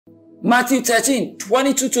Matthew 13,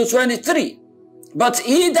 22 to 23. But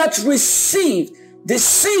he that received the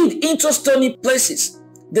seed into stony places,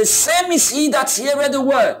 the same is he that heareth the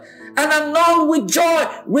word, and anon with joy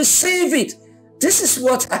receive it. This is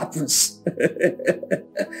what happens.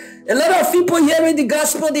 A lot of people hearing the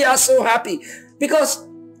gospel, they are so happy because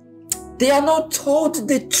they are not told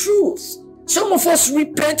the truth. Some of us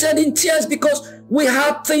repented in tears because we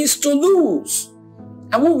had things to lose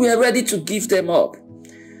and we were ready to give them up.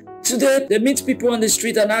 Today, they meet people on the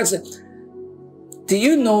street and ask them, do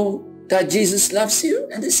you know that Jesus loves you?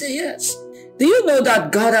 And they say, yes. Do you know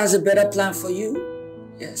that God has a better plan for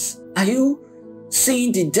you? Yes. Are you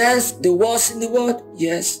seeing the death, the wars in the world?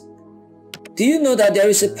 Yes. Do you know that there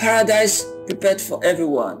is a paradise prepared for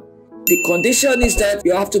everyone? The condition is that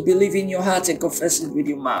you have to believe in your heart and confess it with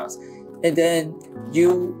your mouth. And then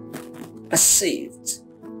you are saved.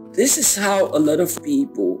 This is how a lot of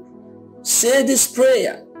people say this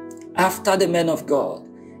prayer after the men of God.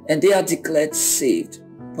 And they are declared saved,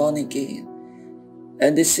 born again.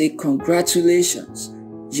 And they say, congratulations,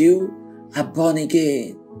 you are born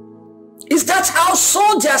again. Is that how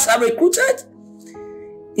soldiers are recruited?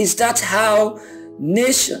 Is that how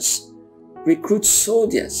nations recruit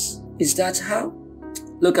soldiers? Is that how?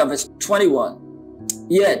 Look at verse 21.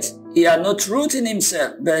 Yet he had not root in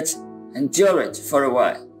himself, but endureth for a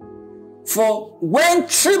while. For when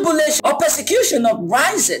tribulation or persecution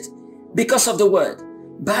ariseth because of the word,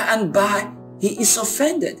 by and by he is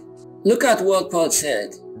offended. Look at what Paul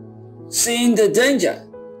said. Seeing the danger,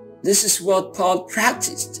 this is what Paul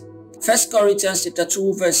practiced. 1 Corinthians chapter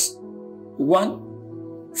 2 verse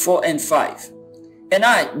 1, 4 and 5. And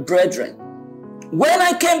I, brethren, when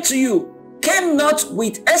I came to you, came not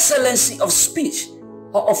with excellency of speech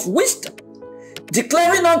or of wisdom,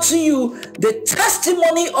 declaring unto you the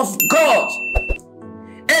testimony of God.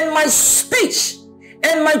 And my speech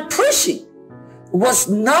and my preaching was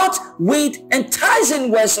not with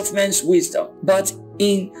enticing words of men's wisdom, but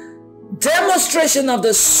in demonstration of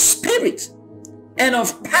the Spirit and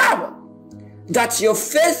of power, that your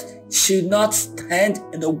faith should not stand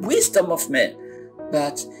in the wisdom of men,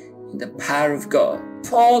 but in the power of God.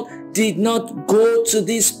 Paul did not go to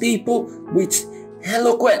these people with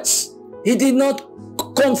eloquence. He did not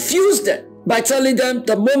confuse them by telling them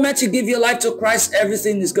the moment you give your life to Christ,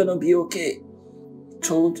 everything is going to be okay. He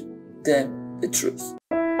told them the truth.